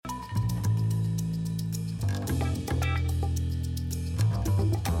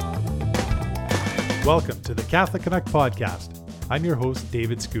Welcome to the Catholic Connect podcast. I'm your host,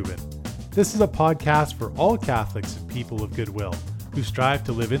 David Scubin. This is a podcast for all Catholics and people of goodwill who strive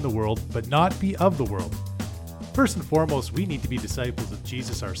to live in the world but not be of the world. First and foremost, we need to be disciples of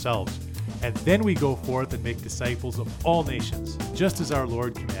Jesus ourselves, and then we go forth and make disciples of all nations, just as our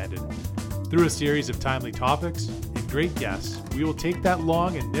Lord commanded. Through a series of timely topics and great guests, we will take that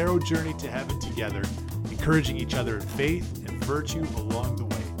long and narrow journey to heaven together, encouraging each other in faith and virtue along the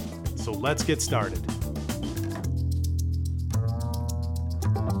way. So let's get started.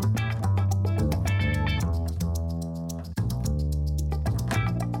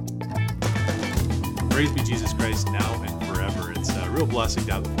 Praise be Jesus Christ now and forever. It's a real blessing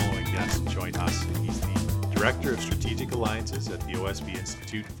to have the following guest join us. He's the Director of Strategic Alliances at the OSV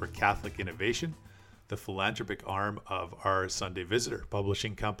Institute for Catholic Innovation, the philanthropic arm of Our Sunday Visitor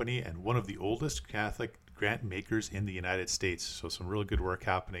publishing company, and one of the oldest Catholic grant makers in the United States. So some really good work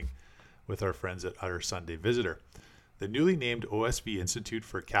happening with our friends at Our Sunday Visitor. The newly named OSV Institute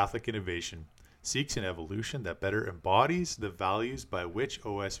for Catholic Innovation seeks an evolution that better embodies the values by which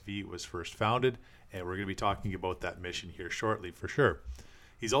OSV was first founded, and we're going to be talking about that mission here shortly for sure.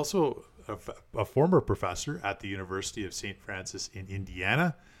 He's also a former professor at the University of St. Francis in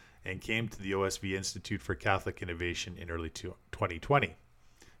Indiana and came to the OSV Institute for Catholic Innovation in early 2020.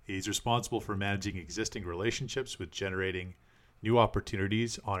 He's responsible for managing existing relationships with generating new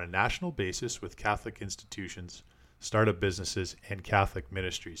opportunities on a national basis with Catholic institutions, startup businesses, and Catholic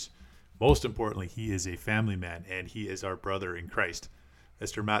ministries. Most importantly, he is a family man, and he is our brother in Christ.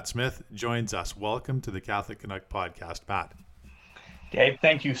 Mr. Matt Smith joins us. Welcome to the Catholic Connect podcast, Matt. Dave,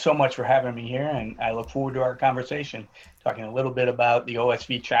 thank you so much for having me here, and I look forward to our conversation, talking a little bit about the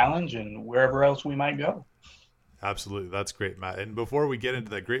OSV Challenge and wherever else we might go. Absolutely. That's great, Matt. And before we get into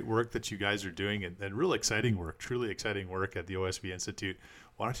that great work that you guys are doing and real exciting work, truly exciting work at the OSV Institute,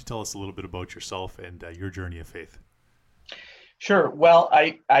 why don't you tell us a little bit about yourself and your journey of faith? Sure. Well,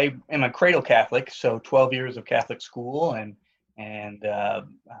 I am a cradle Catholic, so 12 years of Catholic school and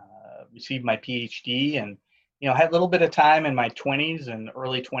received my PhD, and had a little bit of time in my 20s and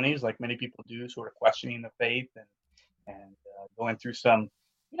early 20s, like many people do, sort of questioning the faith and going through some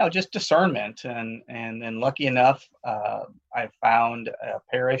just discernment, and then lucky enough, I found a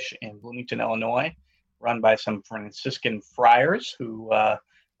parish in Bloomington, Illinois, run by some Franciscan friars who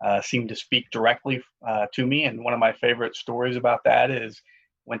seemed to speak directly to me. And one of my favorite stories about that is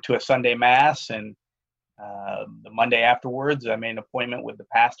went to a Sunday Mass, and the Monday afterwards, I made an appointment with the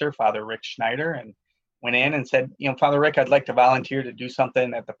pastor, Father Rick Schneider, and went in and said, Father Rick, I'd like to volunteer to do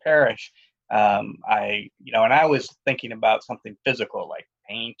something at the parish. And I was thinking about something physical like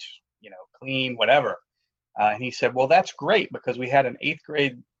paint, clean, whatever. And he said, well, that's great because we had an 8th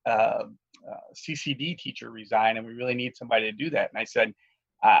grade CCD teacher resign and we really need somebody to do that. And I said,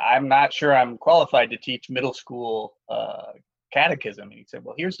 I'm not sure I'm qualified to teach middle school catechism. And he said,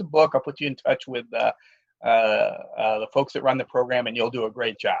 well, here's the book. I'll put you in touch with the folks that run the program and you'll do a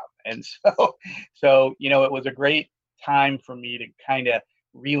great job. And so it was a great time for me to kind of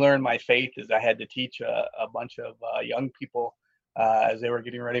relearn my faith as I had to teach a bunch of young people as they were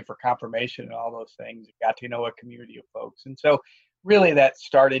getting ready for confirmation and all those things. Got to know a community of folks. And so really that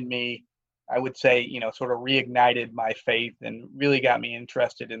started me, I would say, sort of reignited my faith and really got me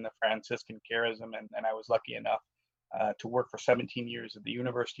interested in the Franciscan charism. And I was lucky enough to work for 17 years at the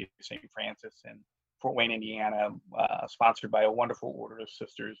University of St. Francis in Fort Wayne, Indiana, sponsored by a wonderful order of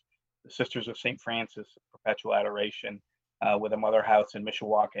sisters, the Sisters of St. Francis, Perpetual Adoration, with a mother house in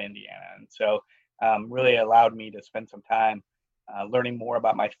Mishawaka, Indiana. And so really allowed me to spend some time learning more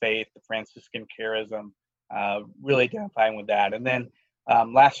about my faith, the Franciscan charism, really identifying with that. And then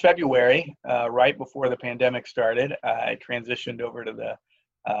last February, right before the pandemic started, I transitioned over to the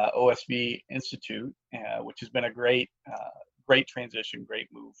OSV Institute, which has been a great transition, great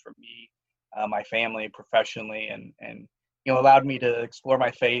move for me, my family, professionally, and allowed me to explore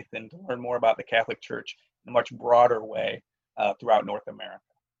my faith and to learn more about the Catholic Church in a much broader way throughout North America.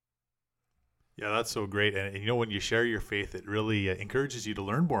 Yeah, that's so great. And when you share your faith, it really encourages you to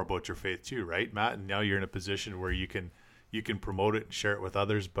learn more about your faith too, right, Matt? And now you're in a position where you can promote it and share it with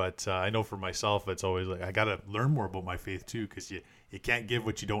others. But I know for myself, it's always like, I got to learn more about my faith too, because you can't give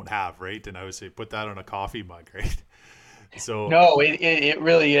what you don't have, right? And I would say, put that on a coffee mug, right? So no, it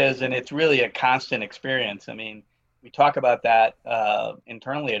really is. And it's really a constant experience. I mean, we talk about that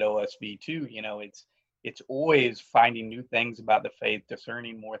internally at OSV too. It's always finding new things about the faith,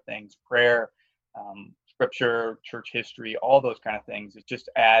 discerning more things, prayer, scripture, church history, all those kind of things. It just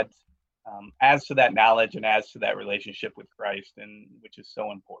adds to that knowledge and adds to that relationship with Christ, and which is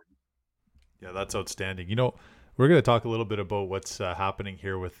so important. Yeah, that's outstanding. We're going to talk a little bit about what's happening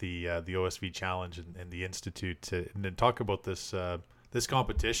here with the OSV Challenge and the Institute, and then talk about this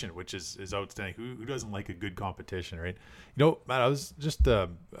competition, which is outstanding. Who doesn't like a good competition, right? You know, Matt, I was just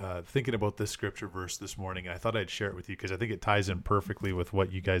thinking about this scripture verse this morning, and I thought I'd share it with you because I think it ties in perfectly with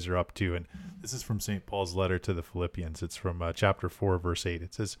what you guys are up to. And this is from St. Paul's letter to the Philippians. It's from chapter 4, verse 8.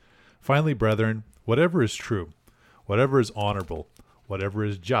 It says, "Finally, brethren, whatever is true, whatever is honorable, whatever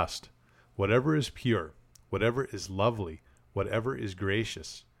is just, whatever is pure, whatever is lovely, whatever is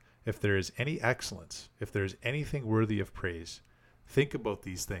gracious, if there is any excellence, if there is anything worthy of praise, think about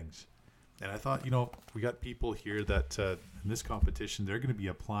these things." And I thought, you know, we got people here that in this competition, they're going to be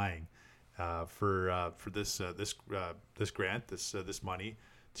applying for this grant, this money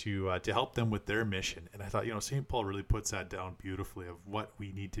to help them with their mission. And I thought, you know, St. Paul really puts that down beautifully of what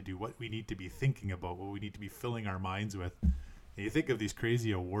we need to do, what we need to be thinking about, what we need to be filling our minds with. And you think of these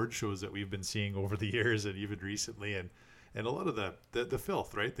crazy award shows that we've been seeing over the years and even recently, and a lot of the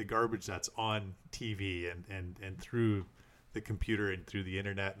filth, right? The garbage that's on TV and through the computer and through the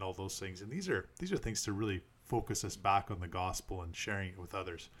internet and all those things. And these are things to really focus us back on the gospel and sharing it with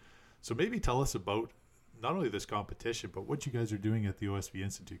others. So maybe tell us about not only this competition, but what you guys are doing at the OSV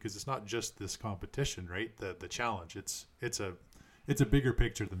Institute, because it's not just this competition, right? The challenge. It's a bigger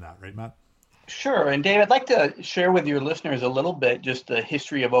picture than that, right, Matt? Sure. And Dave, I'd like to share with your listeners a little bit just the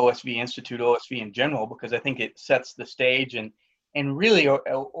history of OSV Institute, OSV in general, because I think it sets the stage. And really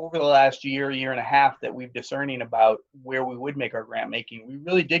over the last year and a half that we've discerning about where we would make our grant making, we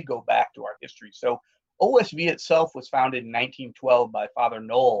really did go back to our history. So OSV itself was founded in 1912 by Father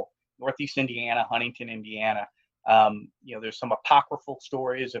Noel, Northeast Indiana, Huntington, Indiana. You know, there's some apocryphal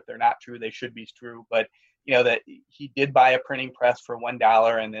stories. If they're not true, they should be true. But, you know, that he did buy a printing press for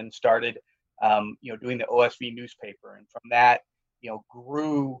 $1 and then started you know, doing the OSV newspaper. And from that, you know,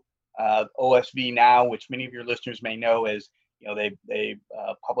 grew OSV now, which many of your listeners may know as, you know, they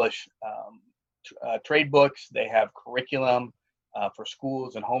publish trade books. They have curriculum for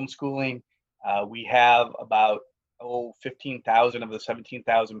schools and homeschooling. We have about 15,000 of the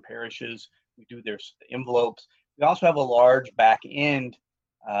 17,000 parishes. We do their envelopes. We also have a large back end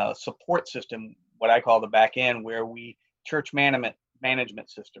support system, what I call the back end, where we church management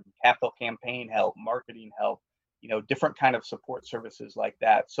system, capital campaign help, marketing help, you know, different kind of support services like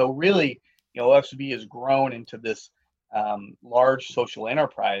that. So really, you know, OSV has grown into this large social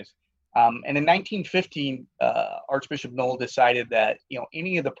enterprise. And in 1915, Archbishop Noel decided that, you know,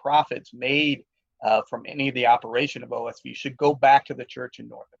 any of the profits made from any of the operation of OSV should go back to the church in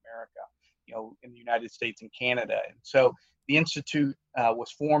North America, you know, in the United States and Canada. And so the Institute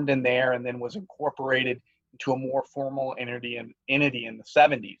was formed in there and then was incorporated into a more formal entity in the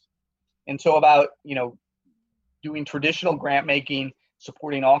 70s. And so about, you know, doing traditional grant making,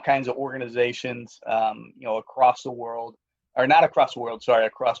 supporting all kinds of organizations, you know, across the world, or not across the world, sorry,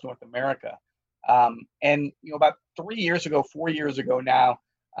 across North America. And, you know, about 4 years ago now,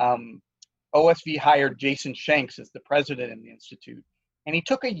 OSV hired Jason Shanks as the president of the Institute. And he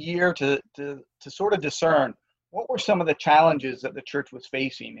took a year to sort of discern what were some of the challenges that the church was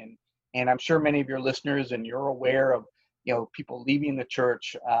facing. And I'm sure many of your listeners and you're aware of, you know, people leaving the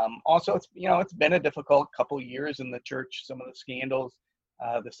church. Also, it's, you know, it's been a difficult couple of years in the church, some of the scandals,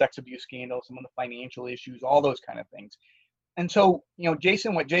 the sex abuse scandals, some of the financial issues, all those kind of things. And so, you know,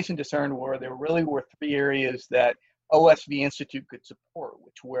 what Jason discerned there really were three areas that OSV Institute could support,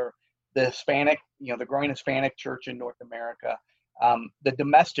 which were the Hispanic, you know, the growing Hispanic church in North America, the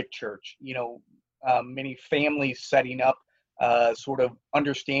domestic church, you know, many families setting up sort of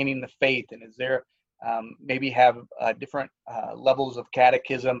understanding the faith, and is there maybe have different levels of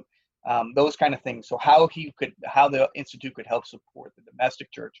catechism, those kind of things. So how the Institute could help support the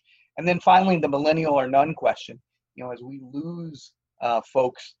domestic church. And then finally, the millennial or none question, you know, as we lose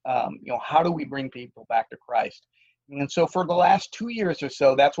folks, you know, how do we bring people back to Christ? And so for the last 2 years or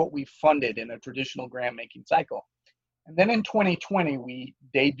so, that's what we funded in a traditional grant making cycle. And then in 2020, we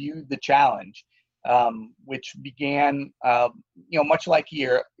debuted the challenge, which began, you know, much like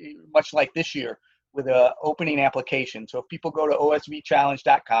this year, with an opening application. So if people go to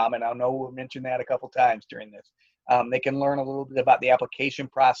osvchallenge.com, and I know we'll mention that a couple times during this, they can learn a little bit about the application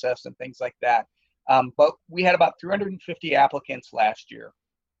process and things like that. But we had about 350 applicants last year.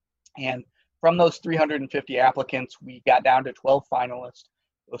 And from those 350 applicants, we got down to 12 finalists.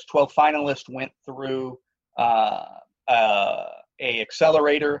 Those 12 finalists went through a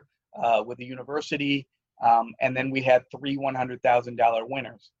accelerator with the university, and then we had three $100,000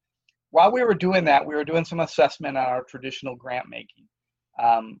 winners. While we were doing that, we were doing some assessment on our traditional grant making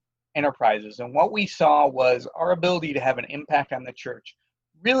enterprises. And what we saw was our ability to have an impact on the church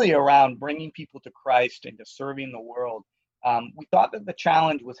really around bringing people to Christ and to serving the world. We thought that the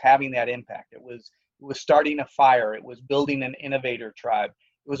challenge was having that impact. It was starting a fire. It was building an innovator tribe.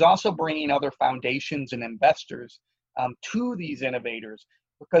 It was also bringing other foundations and investors to these innovators,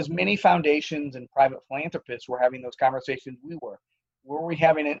 because many foundations and private philanthropists were having those conversations we were. Were we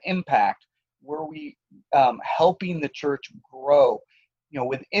having an impact? Were we helping the church grow,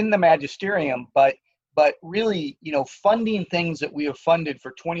 within the magisterium, but really, funding things that we have funded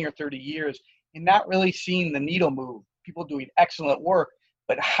for 20 or 30 years and not really seeing the needle move, people doing excellent work,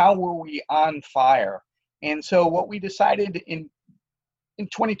 but how were we on fire? And so what we decided in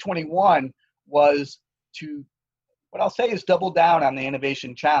 2021 was to, what I'll say is, double down on the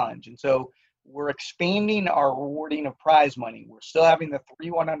innovation challenge. And so we're expanding our rewarding of prize money. We're still having the three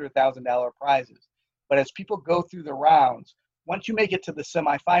 $100,000 prizes. But as people go through the rounds, once you make it to the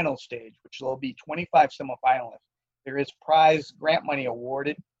semifinal stage, which there'll be 25 semifinalists, there is prize grant money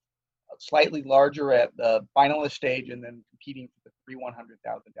awarded, slightly larger at the finalist stage, and then competing for the three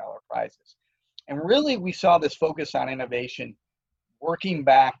 $100,000 prizes. And really, we saw this focus on innovation working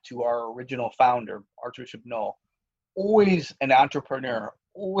back to our original founder, Archbishop Noel, always an entrepreneur,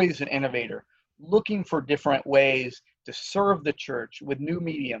 always an innovator, looking for different ways to serve the church with new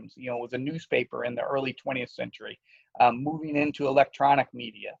mediums. It was a newspaper in the early 20th century, moving into electronic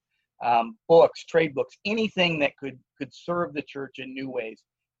media, books, trade books, anything that could serve the church in new ways.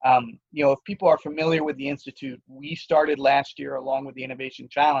 If people are familiar with the Institute, we started last year, along with the Innovation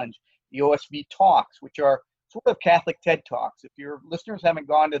Challenge, the OSV Talks, which are sort of Catholic TED Talks. If your listeners haven't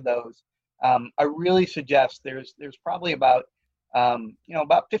gone to those, I really suggest there's probably about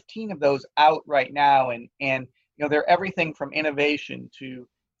 15 of those out right now, and they're everything from innovation to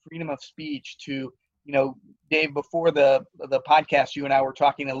freedom of speech to, Dave, before the podcast, you and I were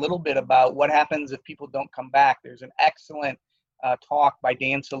talking a little bit about what happens if people don't come back. There's an excellent talk by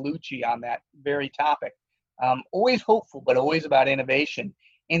Dan Salucci on that very topic. Always hopeful, but always about innovation.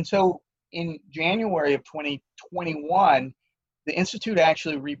 And so in January of 2021, the Institute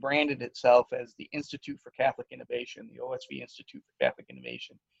actually rebranded itself as the Institute for Catholic Innovation, the OSV Institute for Catholic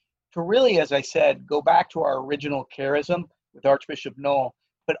Innovation, to really, as I said, go back to our original charism with Archbishop Noel,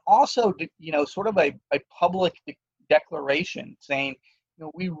 but also, sort of a public declaration saying,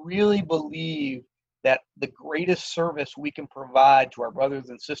 we really believe that the greatest service we can provide to our brothers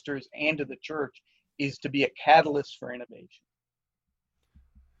and sisters and to the church is to be a catalyst for innovation.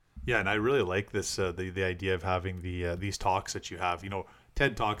 Yeah, and I really like this the idea of having these talks that you have.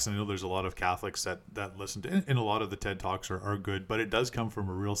 TED Talks, and I know there's a lot of Catholics that listen to, and a lot of the TED Talks are good, but it does come from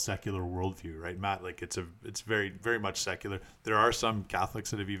a real secular worldview, right, Matt? Like it's very, very much secular. There are some Catholics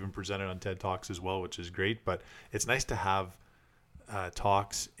that have even presented on TED Talks as well, which is great, but it's nice to have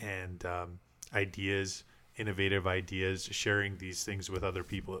talks and ideas, innovative ideas, sharing these things with other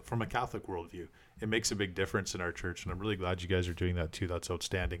people from a Catholic worldview. It makes a big difference in our church, and I'm really glad you guys are doing that too. That's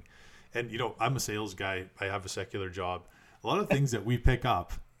outstanding. And I'm a sales guy. I have a secular job. A lot of things that we pick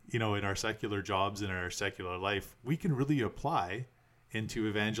up, in our secular jobs, in our secular life, we can really apply into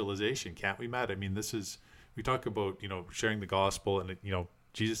evangelization, can't we, Matt? I mean, we talk about, sharing the gospel, and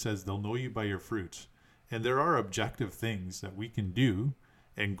Jesus says they'll know you by your fruits. And there are objective things that we can do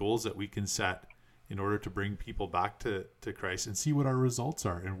and goals that we can set in order to bring people back to Christ and see what our results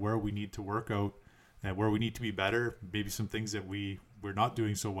are and where we need to work out and where we need to be better, maybe some things that we're not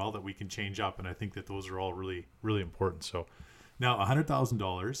doing so well that we can change up. And I think that those are all really, really important. So now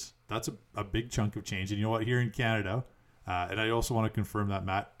 $100,000, that's a big chunk of change. And you know what, here in Canada, and I also want to confirm that,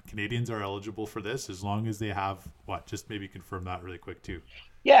 Matt, Canadians are eligible for this as long as they have just maybe confirm that really quick too.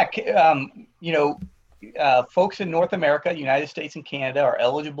 Yeah. Folks in North America, United States and Canada are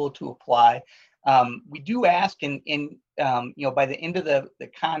eligible to apply. We do ask by the end of the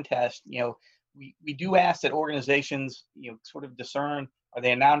contest, we do ask that organizations, sort of discern, are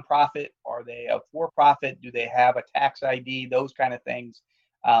they a nonprofit? Are they a for-profit? Do they have a tax ID? Those kind of things.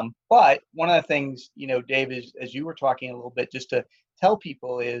 But one of the things, Dave, is, as you were talking a little bit, just to tell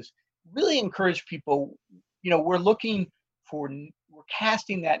people, is really encourage people, we're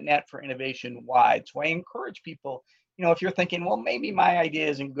casting that net for innovation wide. So I encourage people, if you're thinking, well, maybe my idea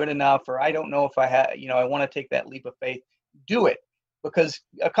isn't good enough, or I don't know if I want to take that leap of faith, do it. Because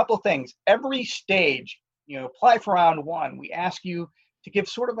a couple of things, every stage, apply for round one, we ask you to give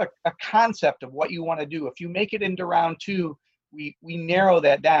sort of a concept of what you want to do. If you make it into round two, we narrow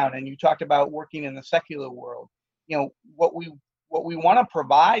that down. And you talked about working in the secular world. What we want to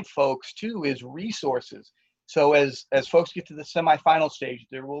provide folks too is resources. So as folks get to the semifinal stage,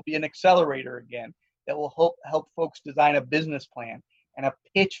 there will be an accelerator again that will help folks design a business plan and a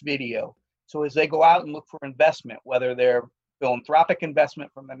pitch video. So as they go out and look for investment, whether they're philanthropic investment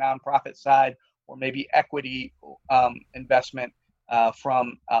from the nonprofit side, or maybe equity investment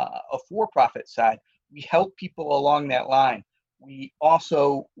from a for-profit side. We help people along that line. We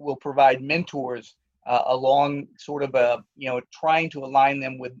also will provide mentors along sort of trying to align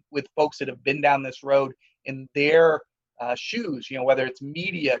them with folks that have been down this road in their shoes, whether it's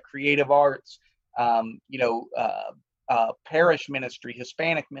media, creative arts, parish ministry,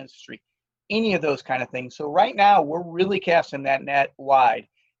 Hispanic ministry, any of those kind of things. So right now we're really casting that net wide.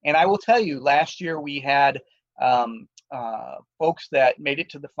 And I will tell you, last year we had folks that made it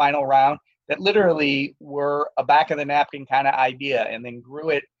to the final round that literally were a back of the napkin kind of idea, and then grew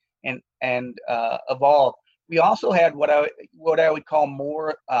it and evolved. We also had what I would call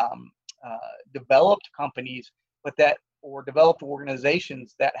more developed companies, or developed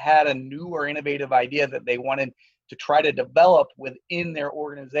organizations that had a new or innovative idea that they wanted to try to develop within their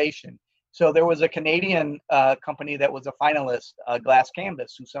organization. So there was a Canadian company that was a finalist, Glass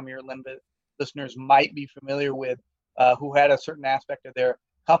Canvas, who some of your listeners might be familiar with, who had a certain aspect of their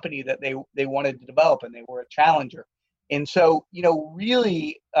company that they wanted to develop, and they were a challenger. And so,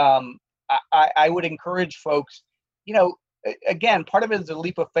 really, I would encourage folks, again, part of it is a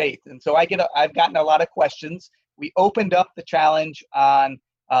leap of faith. And so I've gotten a lot of questions. We opened up the challenge on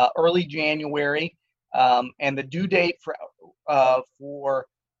early January, and the due date for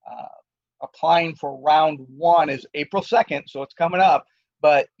applying for round one is April 2nd, so it's coming up.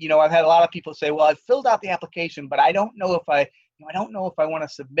 But I've had a lot of people say, "Well, I've filled out the application, but I don't know if I want to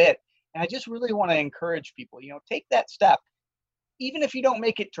submit." And I just really want to encourage people, take that step, even if you don't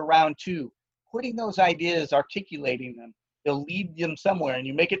make it to round two. Putting those ideas, articulating them, they'll lead them somewhere, and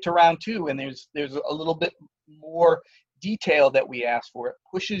you make it to round two, and there's a little bit more detail that we ask for. It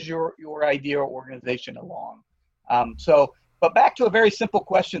pushes your idea or organization along. But back to a very simple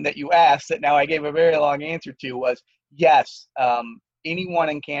question that you asked that now I gave a very long answer to was, yes, anyone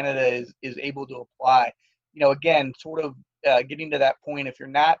in Canada is able to apply. Again, sort of getting to that point, if you're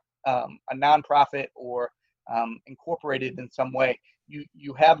not a nonprofit or incorporated in some way,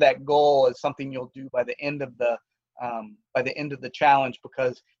 you have that goal as something you'll do by the end of the challenge,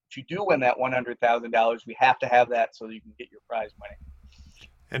 because if you do win that $100,000, we have to have that so that you can get your prize money.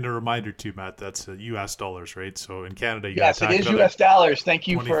 And a reminder too, Matt, that's US dollars, right? So in Canada, you yes, it is US dollars. Thank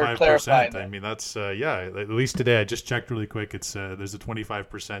you for clarifying that. I mean, that's at least today I just checked really quick. It's there's a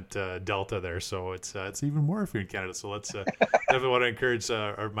 25% delta there, so it's even more if you're in Canada. So let's definitely want to encourage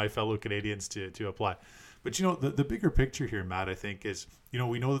my fellow Canadians to apply. But the bigger picture here, Matt, I think is,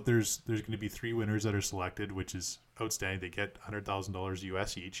 we know that there's going to be 3 winners that are selected, which is outstanding. They get $100,000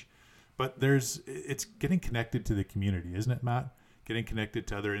 US each, but it's getting connected to the community, isn't it, Matt? Getting connected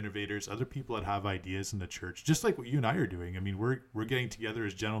to other innovators, other people that have ideas in the church, just like what you and I are doing. I mean, we're getting together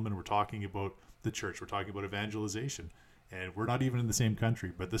as gentlemen. We're talking about the church. We're talking about evangelization, and we're not even in the same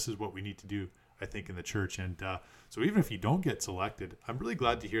country, but this is what we need to do, I think, in the church. And so even if you don't get selected, I'm really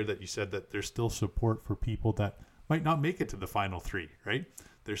glad to hear that you said that there's still support for people that might not make it to the final 3, right?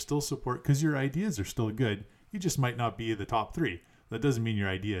 There's still support because your ideas are still good. You just might not be the top 3. That doesn't mean your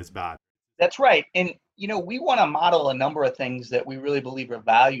idea is bad. That's right. And, we want to model a number of things that we really believe are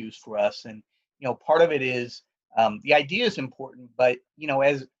values for us. And, part of it is the idea is important, but,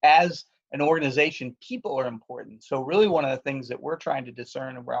 as an organization, people are important. So really one of the things that we're trying to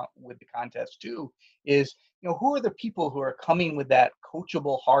discern about with the contest too is, who are the people who are coming with that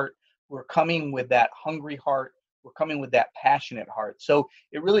coachable heart, who are coming with that hungry heart, who are coming with that passionate heart. So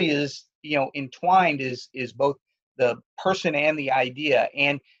it really is, entwined is both the person and the idea.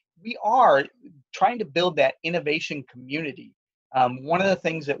 And we are trying to build that innovation community. One of the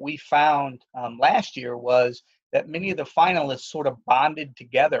things that we found last year was that many of the finalists sort of bonded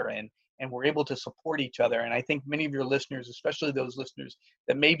together and were able to support each other. And I think many of your listeners, especially those listeners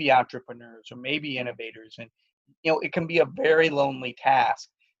that may be entrepreneurs or maybe innovators, and it can be a very lonely task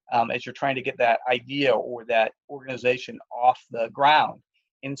as you're trying to get that idea or that organization off the ground.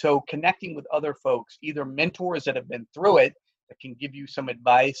 And so connecting with other folks, either mentors that have been through it, that can give you some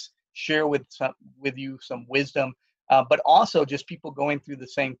advice, share with you some wisdom, but also just people going through the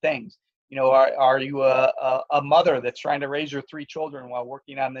same things. Are you a mother that's trying to raise your 3 children while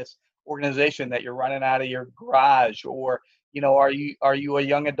working on this organization that you're running out of your garage? Or, are you a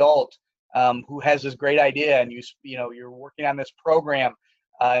young adult who has this great idea, and you're working on this program,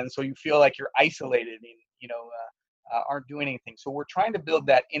 and so you feel like you're isolated and aren't doing anything. So we're trying to build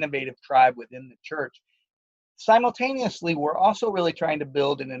that innovative tribe within the church. Simultaneously, we're also really trying to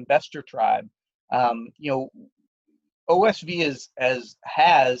build an investor tribe. OSV has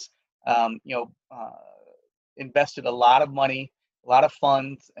invested a lot of money, a lot of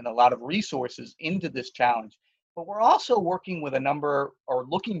funds, and a lot of resources into this challenge. But we're also working with a number, or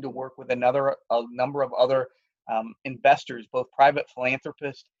looking to work with a number of other investors, both private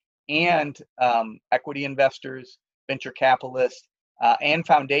philanthropists and equity investors, venture capitalists, and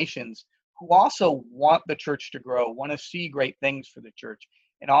foundations who also want the church to grow, want to see great things for the church,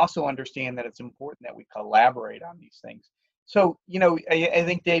 and also understand that it's important that we collaborate on these things. So, I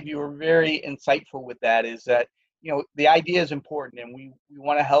think, Dave, you were very insightful with that, is that, the idea is important, and we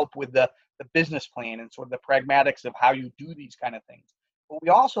want to help with the business plan and sort of the pragmatics of how you do these kind of things. But we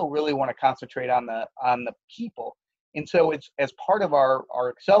also really want to concentrate on the people. And so it's, as part of our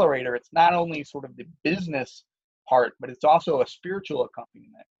accelerator, it's not only sort of the business part, but it's also a spiritual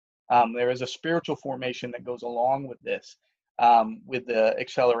accompaniment. There is a spiritual formation that goes along with this, with the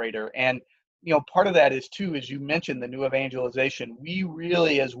accelerator. And part of that is too, as you mentioned, the new evangelization. We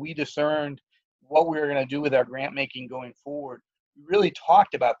really, as we discerned what we were going to do with our grant making going forward, we really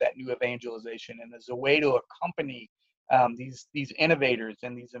talked about that new evangelization and as a way to accompany these innovators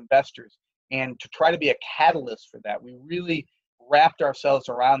and these investors, and to try to be a catalyst for that. We really wrapped ourselves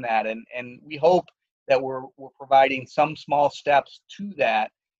around that, and we hope that we're providing some small steps to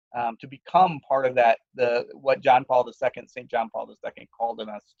that, to become part of that, what St. John Paul II called on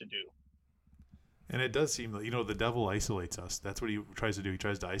us to do. And it does seem that, the devil isolates us. That's what he tries to do. He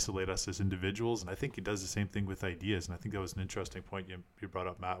tries to isolate us as individuals. And I think he does the same thing with ideas. And I think that was an interesting point you brought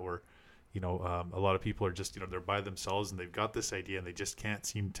up, Matt, where, a lot of people are just, they're by themselves and they've got this idea and they just can't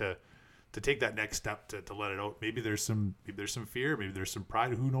seem to take that next step to let it out. Maybe there's some fear, maybe there's some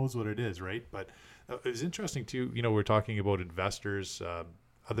pride, who knows what it is. Right. But it was interesting too, we're talking about investors,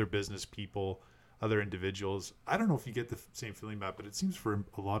 other business people, other individuals. I don't know if you get the same feeling, Matt, but it seems for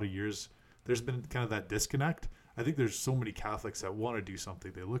a lot of years, there's been kind of that disconnect. I think there's so many Catholics that want to do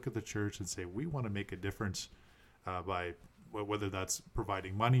something. They look at the church and say, we want to make a difference by whether that's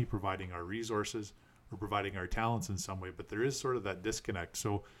providing money, providing our resources, or providing our talents in some way. But there is sort of that disconnect.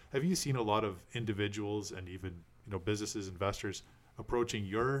 So have you seen a lot of individuals and even businesses, investors approaching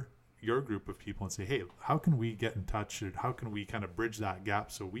your group of people and say, hey, how can we get in touch? And how can we kind of bridge that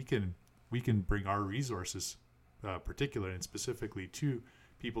gap so we can bring our resources, particularly and specifically to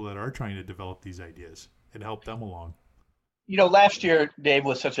people that are trying to develop these ideas and help them along? Last year, Dave,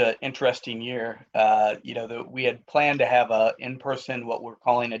 was such an interesting year. We had planned to have a in-person, what we're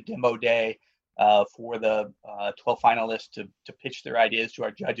calling a demo day, for the 12 finalists to pitch their ideas to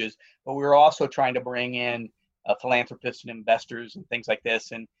our judges. But we were also trying to bring in philanthropists and investors and things like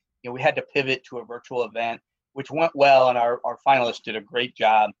this. And, we had to pivot to a virtual event, which went well, and our finalists did a great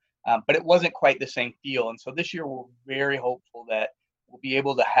job. But it wasn't quite the same feel. And so this year, we're very hopeful that we'll be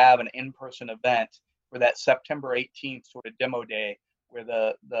able to have an in-person event for that September 18th sort of demo day, where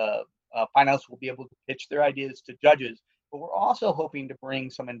the finalists will be able to pitch their ideas to judges. But we're also hoping to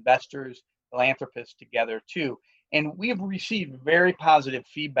bring some investors, philanthropists together too. And we've received very positive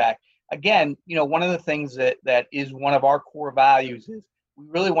feedback. Again, one of the things that is one of our core values is we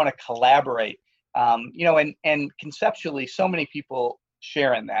really want to collaborate. And conceptually, so many people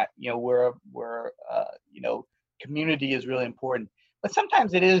share in that. We're community is really important. But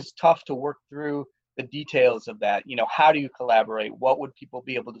sometimes it is tough to work through the details of that. How do you collaborate? What would people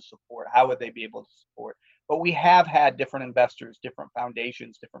be able to support? How would they be able to support? But we have had different investors, different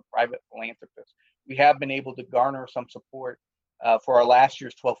foundations, different private philanthropists. We have been able to garner some support for our last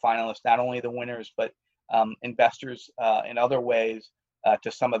year's 12 finalists, not only the winners, but investors in other ways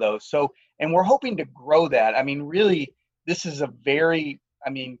to some of those. So, and we're hoping to grow that. I mean, really, this is a very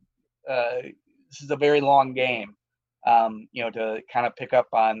long game. To kind of pick up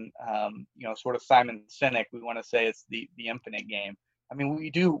on, sort of Simon Sinek, we want to say it's the infinite game. I mean,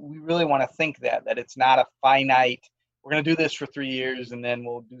 we really want to think that it's not a finite, we're going to do this for 3 years and then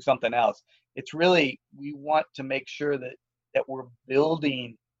we'll do something else. It's really, we want to make sure that we're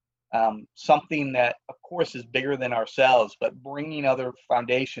building something that, of course, is bigger than ourselves, but bringing other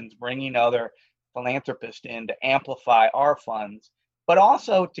foundations, bringing other philanthropists in to amplify our funds, but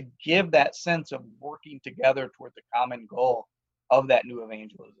also to give that sense of working together towards a common goal of that new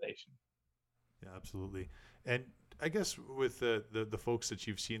evangelization. Yeah, absolutely. And I guess with the folks that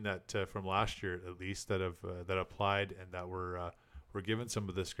you've seen that from last year, at least, that have that applied and that were given some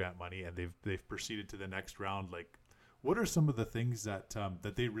of this grant money and they've proceeded to the next round, like, what are some of the things that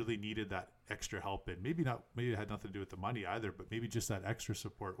that they really needed that extra help in? Maybe it had nothing to do with the money either, but maybe just that extra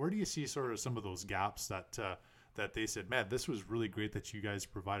support. Where do you see sort of some of those gaps that they said, man, this was really great that you guys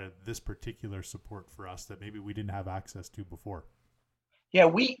provided this particular support for us that maybe we didn't have access to before? Yeah,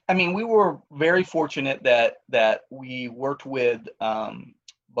 we were very fortunate that we worked with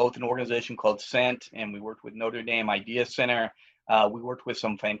both an organization called Cent, and we worked with Notre Dame Idea Center. We worked with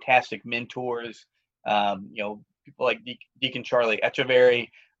some fantastic mentors People like Deacon Charlie Echeverry,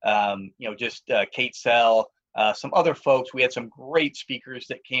 just Kate Sell, some other folks. We had some great speakers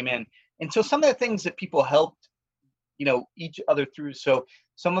that came in. And so some of the things that people helped, each other through. So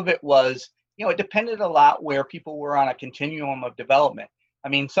some of it was, it depended a lot where people were on a continuum of development. I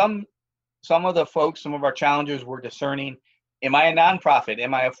mean, some of the folks, some of our challengers were discerning, am I a nonprofit?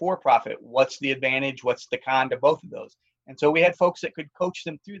 Am I a for-profit? What's the advantage? What's the con to both of those? And so we had folks that could coach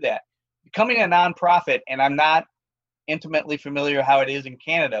them through that. Becoming a nonprofit, and I'm not intimately familiar how it is in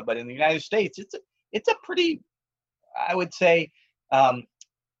Canada, but in the United States, it's a pretty, I would say,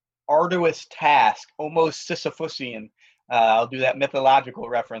 arduous task, almost Sisyphusian. I'll do that mythological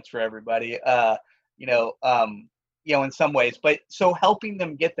reference for everybody. In some ways, but so helping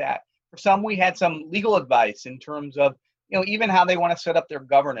them get that. For some, we had some legal advice in terms of, even how they want to set up their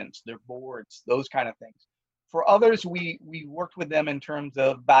governance, their boards, those kind of things. For others, we worked with them in terms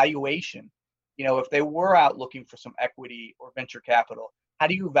of valuation. If they were out looking for some equity or venture capital, how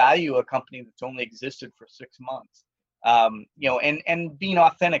do you value a company that's only existed for 6 months? And being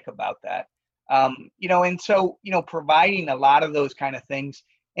authentic about that. And so, providing a lot of those kind of things.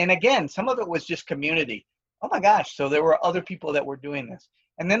 And again, some of it was just community. Oh my gosh. So there were other people that were doing this.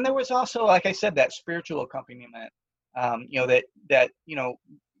 And then there was also, like I said, that spiritual accompaniment,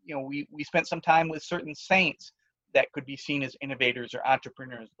 we spent some time with certain saints that could be seen as innovators or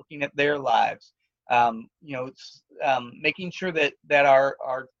entrepreneurs, looking at their lives, making sure that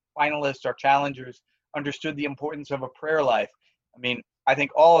our finalists, our challengers, understood the importance of a prayer life. I mean, I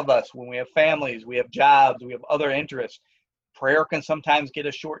think all of us, when we have families, we have jobs, we have other interests, prayer can sometimes get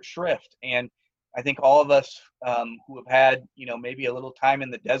a short shrift. And I think all of us who have had, maybe a little time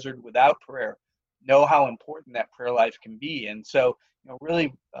in the desert without prayer know how important that prayer life can be. And so,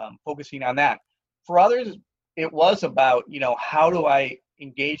 really focusing on that. For others, it was about, how do I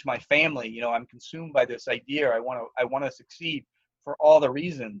engage my family? I'm consumed by this idea. I want to succeed for all the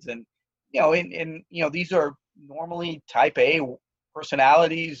reasons. And, these are normally type A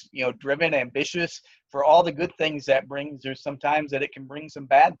personalities, driven, ambitious for all the good things that brings. There's sometimes that it can bring some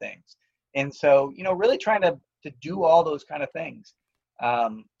bad things. And so, really trying to do all those kind of things.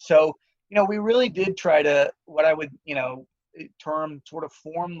 We really did try to, what I would, term sort of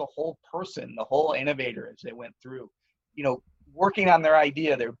form the whole person, the whole innovator as they went through, working on their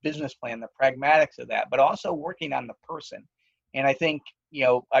idea, their business plan, the pragmatics of that, but also working on the person. And I think,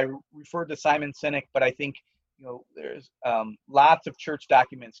 I referred to Simon Sinek, but I think, there's lots of church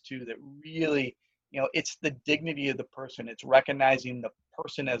documents too that really, it's the dignity of the person. It's recognizing the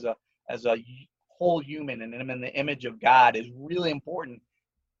person as a whole human and in the image of God is really important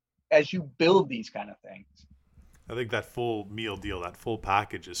as you build these kind of things. I think that full meal deal, that full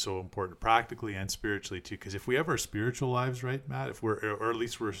package is so important practically and spiritually too. Because if we have our spiritual lives right, Matt, if we're, or at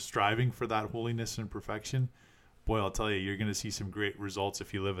least we're striving for that holiness and perfection, boy, I'll tell you, you're going to see some great results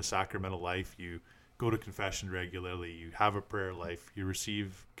if you live a sacramental life, you go to confession regularly, you have a prayer life, you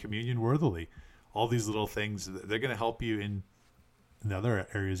receive communion worthily. All these little things, they're going to help you in other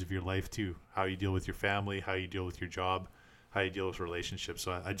areas of your life too. How you deal with your family, how you deal with your job, how you deal with relationships.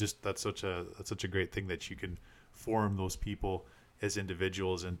 So I just, that's such a great thing that you can form those people as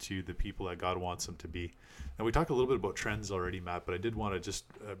individuals into the people that God wants them to be. And we talked a little bit about trends already, Matt, but I did want to just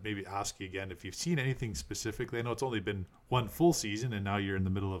maybe ask you again if you've seen anything specifically. I know it's only been one full season and now you're in the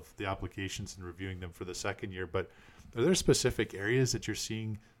middle of the applications and reviewing them for the second year, but are there specific areas that you're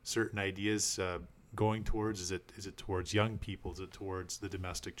seeing certain ideas going towards? Is it towards young people? Is it towards the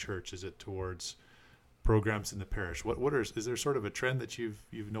domestic church? Is it towards programs in the parish? Is there sort of a trend that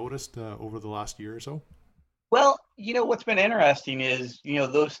you've noticed over the last year or so? Well, what's been interesting is,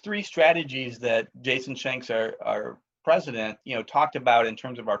 those three strategies that Jason Shanks, our president, talked about in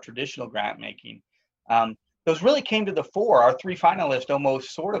terms of our traditional grant making. Those really came to the fore. Our three finalists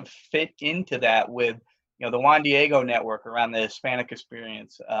almost sort of fit into that with, the Juan Diego network around the Hispanic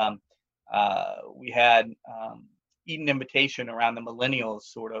experience. We had Eden Invitation around the millennials,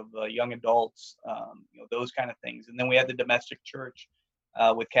 sort of young adults, those kind of things. And then we had the domestic church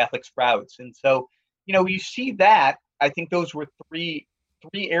with Catholic Sprouts. And so, you see that. I think those were three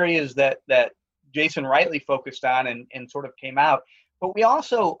areas that Jason rightly focused on and sort of came out. But we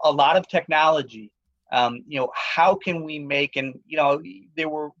also, a lot of technology. How can we make, and there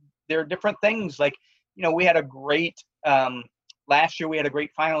are different things like, we had a great last year we had a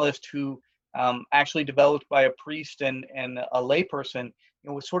great finalist who actually developed by a priest and a layperson.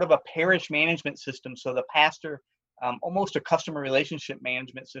 It was sort of a parish management system, so the pastor, almost a customer relationship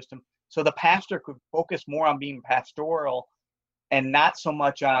management system, so the pastor could focus more on being pastoral and not so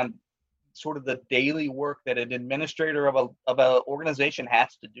much on sort of the daily work that an administrator of a organization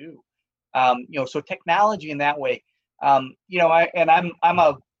has to do. So technology in that way, I'm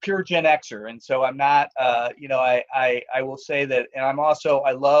a pure Gen Xer, and so I'm not, I will say that, and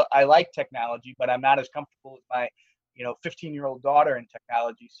I like technology, but I'm not as comfortable as my, 15-year-old daughter in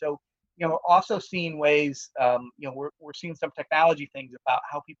technology. So, we're also seeing ways, we're seeing some technology things about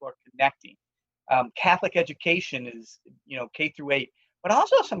how people are connecting. Catholic education is, K through 8, but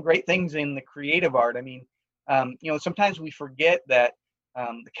also some great things in the creative art. I mean, sometimes we forget that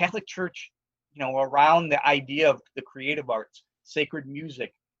the Catholic Church, around the idea of the creative arts, sacred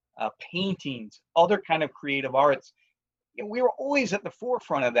music, paintings, other kind of creative arts, we were always at the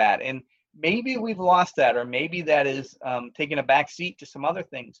forefront of that. And maybe we've lost that, or maybe that is taking a back seat to some other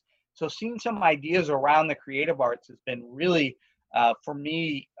things. So seeing some ideas around the creative arts has been really, for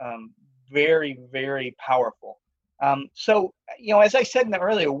me, very, very powerful. As I said in the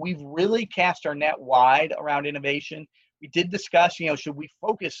earlier, we've really cast our net wide around innovation. We did discuss, should we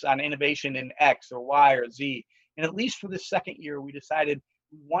focus on innovation in X or Y or Z? And at least for the second year, we decided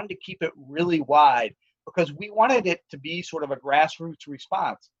we wanted to keep it really wide because we wanted it to be sort of a grassroots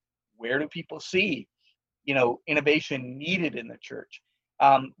response. Where do people see, innovation needed in the church?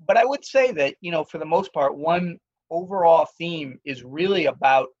 But I would say that, for the most part, one overall theme is really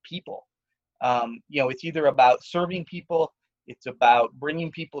about people. It's either about serving people, it's about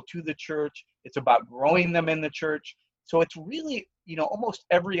bringing people to the church, it's about growing them in the church. So it's really, almost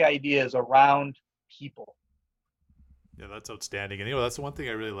every idea is around people. Yeah, that's outstanding. And that's the one thing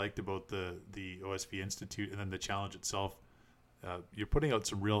I really liked about the OSV Institute, and then the challenge itself. You're putting out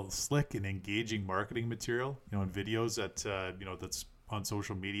some real slick and engaging marketing material, and videos that that's on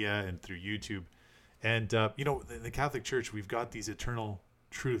social media and through YouTube. And in the Catholic Church, we've got these eternal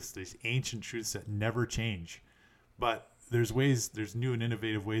truths, these ancient truths that never change. But there's new and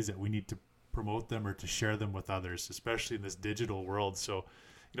innovative ways that we need to promote them or to share them with others, especially in this digital world. So,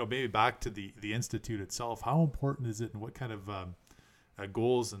 maybe back to the Institute itself, how important is it, and what kind of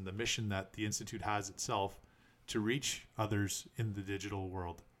goals and the mission that the Institute has itself to reach others in the digital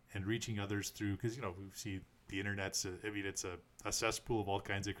world, and reaching others through, because, we see the internet's, it's a cesspool of all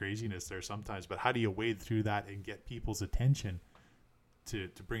kinds of craziness there sometimes, but how do you wade through that and get people's attention to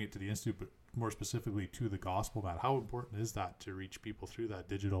bring it to the Institute, but more specifically to the gospel, Matt? How important is that to reach people through that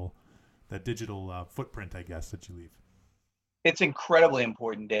digital footprint, I guess, that you leave? It's incredibly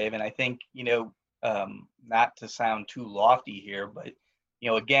important, Dave. And I think, not to sound too lofty here, but,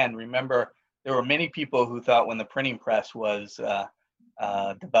 again, remember, there were many people who thought when the printing press was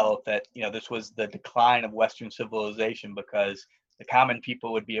developed that, this was the decline of Western civilization because the common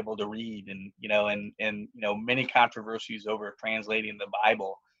people would be able to read, and many controversies over translating the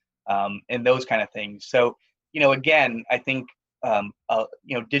Bible, and those kind of things. So, again, I think,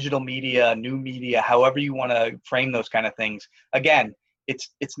 digital media, new media, however you want to frame those kind of things. Again,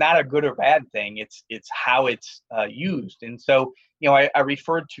 it's not a good or bad thing. It's how it's used. And so, I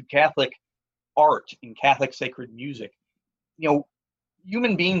referred to Catholic art and Catholic sacred music.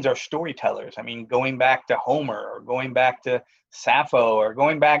 Human beings are storytellers. I mean, going back to Homer or going back to Sappho or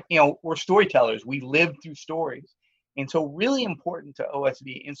going back, we're storytellers. We live through stories. And so really important to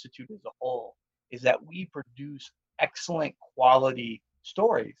OSV Institute as a whole is that we produce excellent quality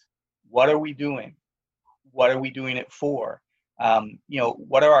stories. What are we doing? What are we doing it for?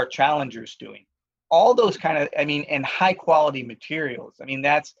 What are our challengers doing? All those kind of, and high quality materials.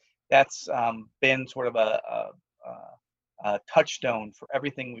 That's been sort of a touchstone for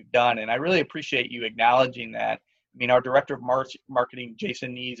everything we've done. And I really appreciate you acknowledging that. Our director of marketing,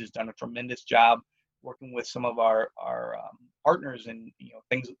 Jason Nees, has done a tremendous job working with some of our partners and,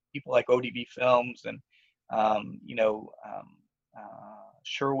 people like ODB Films and,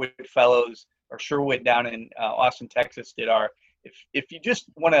 Sherwood Fellows, or Sherwood down in Austin, Texas, did our, if you just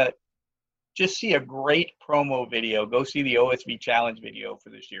want to just see a great promo video, go see the OSV Challenge video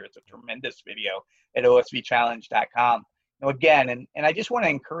for this year. It's a tremendous video at osvchallenge.com. Again, and I just want to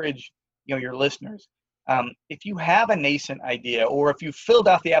encourage, your listeners, if you have a nascent idea, or if you filled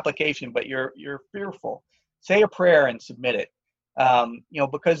out the application, but you're fearful, say a prayer and submit it.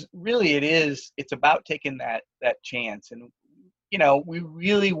 Because really it's about taking that chance. And, we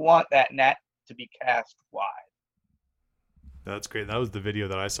really want that net to be cast wide. That's great. That was the video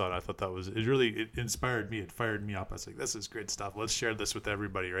that I saw, and I thought it inspired me. It fired me up. I was like, this is great stuff. Let's share this with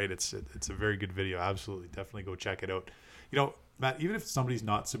everybody, right? It's a very good video. Absolutely. Definitely go check it out. Matt, even if somebody's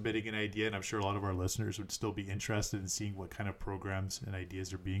not submitting an idea, and I'm sure a lot of our listeners would still be interested in seeing what kind of programs and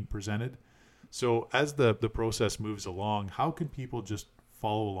ideas are being presented. So as the process moves along, how can people just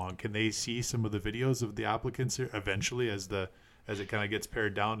follow along? Can they see some of the videos of the applicants here eventually as it kind of gets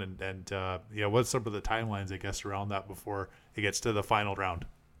pared down, and what's some of the timelines, I guess, around that before it gets to the final round?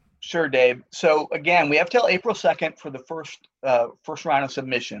 Sure, Dave. So again, we have till April 2nd for the first round of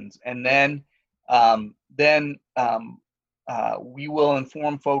submissions, and then we will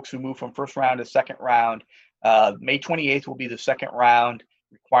inform folks who move from first round to second round. May 28th will be the second round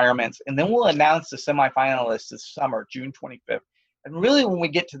requirements, and then we'll announce the semifinalists this summer, June 25th. And really, when we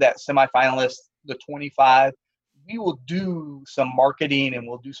get to that semifinalist, the 25, we will do some marketing and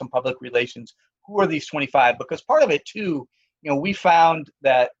we'll do some public relations. Who are these 25? Because part of it too, we found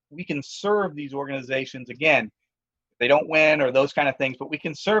that we can serve these organizations again. If they don't win or those kind of things, but we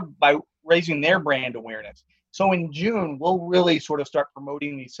can serve by raising their brand awareness. So in June, we'll really sort of start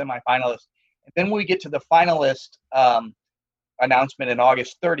promoting these semifinalists. And then we get to the finalist announcement in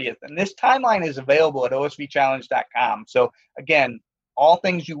August 30th. And this timeline is available at osvchallenge.com. So again, all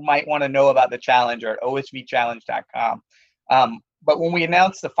things you might want to know about the challenge are at osvchallenge.com. But when we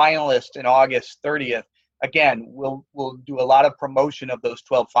announce the finalists in August 30th, again, we'll do a lot of promotion of those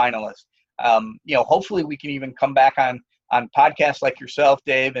 12 finalists. Hopefully we can even come back on podcasts like yourself,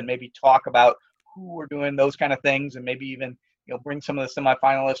 Dave, and maybe talk about who we're doing those kind of things, and maybe even bring some of the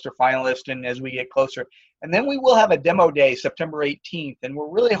semifinalists or finalists in as we get closer. And then we will have a demo day September 18th, and we're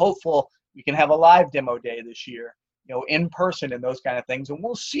really hopeful we can have a live demo day this year, in person and those kind of things. And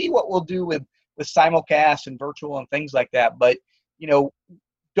we'll see what we'll do with simulcast and virtual and things like that. But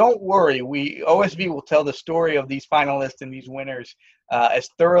don't worry, OSV will tell the story of these finalists and these winners as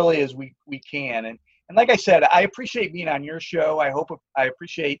thoroughly as we can. And like I said, I appreciate being on your show. I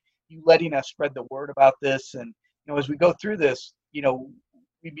appreciate you letting us spread the word about this. And as we go through this,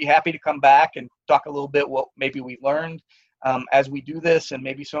 we'd be happy to come back and talk a little bit what maybe we learned as we do this, and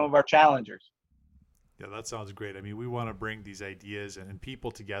maybe some of our challengers. Yeah, that sounds great. I mean, we want to bring these ideas and people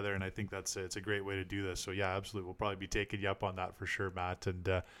together, and I think it's a great way to do this. So yeah, absolutely, we'll probably be taking you up on that for sure, Matt.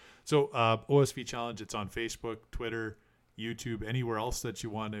 And so OSV Challenge, it's on Facebook, Twitter, YouTube, anywhere else that you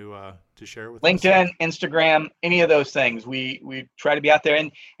want to share with LinkedIn, us? Instagram, any of those things. We try to be out there.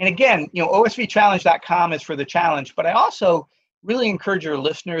 And again, osvchallenge.com is for the challenge, but I also really encourage your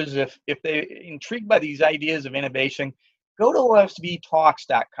listeners, if they're intrigued by these ideas of innovation, go to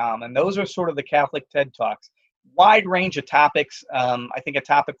osvtalks.com, and those are sort of the Catholic TED Talks. Wide range of topics. I think a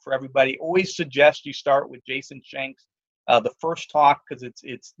topic for everybody. Always suggest you start with Jason Shanks, the first talk, because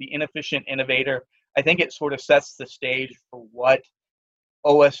it's the inefficient innovator. I think it sort of sets the stage for what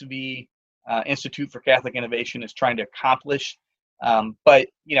OSV, Institute for Catholic Innovation, is trying to accomplish. But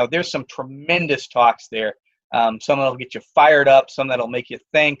there's some tremendous talks there. Some that'll get you fired up, some that'll make you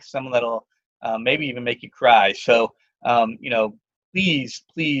think, some that'll maybe even make you cry. So please,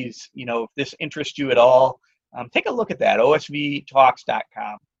 if this interests you at all, take a look at that,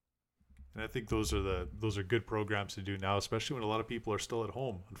 osvtalks.com. And I think those are good programs to do now, especially when a lot of people are still at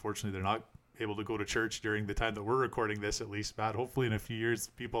home. Unfortunately, they're not able to go to church during the time that we're recording this, at least, Matt. Hopefully in a few years,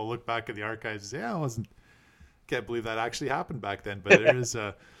 people look back at the archives and say, can't believe that actually happened back then. But there is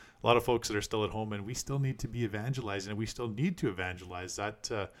a lot of folks that are still at home, and we still need to be evangelizing, and we still need to evangelize.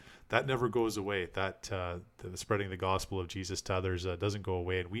 That never goes away. The spreading the gospel of Jesus to others doesn't go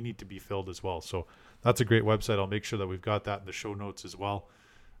away, and we need to be filled as well. So that's a great website. I'll make sure that we've got that in the show notes as well.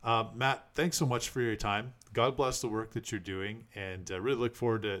 Matt, thanks so much for your time. God bless the work that you're doing, and really look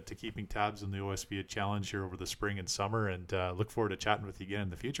forward to keeping tabs on the OSV Challenge here over the spring and summer, and look forward to chatting with you again in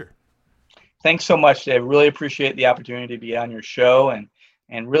the future. Thanks so much, Dave. Really appreciate the opportunity to be on your show,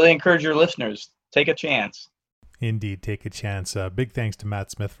 and really encourage your listeners, take a chance. Indeed, take a chance. Big thanks to Matt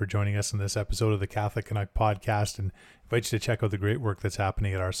Smith for joining us in this episode of the Catholic Connect podcast, and invite you to check out the great work that's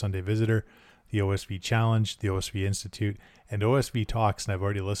happening at our Sunday Visitor, the OSV Challenge, the OSV Institute, and OSV Talks. And I've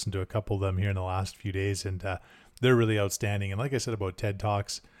already listened to a couple of them here in the last few days, and they're really outstanding. And like I said about TED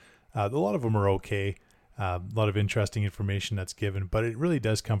Talks, a lot of them are okay. A lot of interesting information that's given, but it really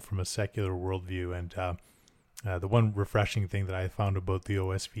does come from a secular worldview. And the one refreshing thing that I found about the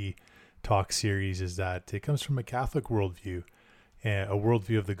OSV Talk series is that it comes from a Catholic worldview, a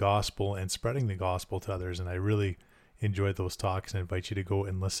worldview of the gospel and spreading the gospel to others. And I really enjoyed those talks and invite you to go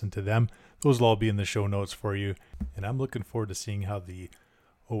and listen to them. Those will all be in the show notes for you. And I'm looking forward to seeing how the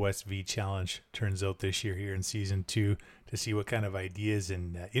OSV Challenge turns out this year here in season 2, to see what kind of ideas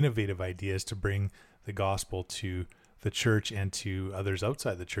and innovative ideas to bring the gospel to the church and to others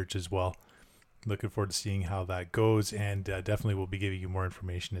outside the church as well. Looking forward to seeing how that goes, and definitely will be giving you more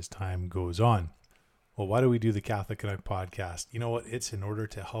information as time goes on. Well, why do we do the Catholic Connect podcast? You know what? It's in order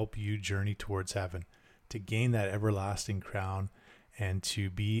to help you journey towards heaven, to gain that everlasting crown, and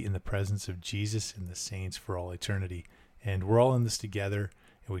to be in the presence of Jesus and the saints for all eternity. And we're all in this together,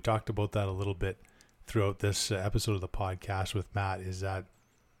 and we talked about that a little bit throughout this episode of the podcast with Matt, is that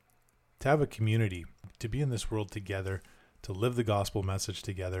to have a community, to be in this world together, to live the gospel message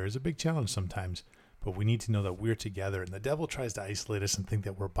together is a big challenge sometimes, but we need to know that we're together, and the devil tries to isolate us and think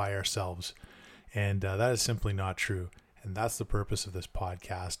that we're by ourselves. And that is simply not true. And that's the purpose of this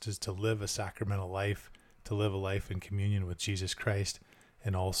podcast, is to live a sacramental life, to live a life in communion with Jesus Christ,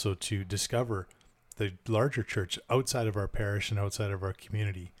 and also to discover the larger church outside of our parish and outside of our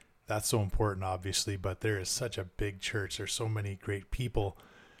community. That's so important, obviously, but there is such a big church. There's so many great people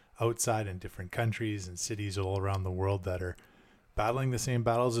outside in different countries and cities all around the world that are battling the same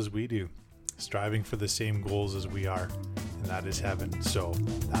battles as we do, striving for the same goals as we are, and that is heaven. So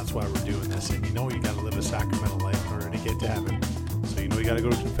that's why we're doing this. And you got to live a sacramental life in order to get to heaven. So you got to go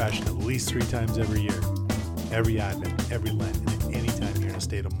to confession at least 3 times every year, every Advent, every Lent, and anytime you're in a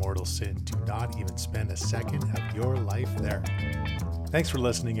state of mortal sin. Do not even spend a second of your life there. Thanks for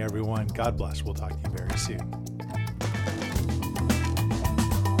listening, everyone. God bless. We'll talk to you very soon.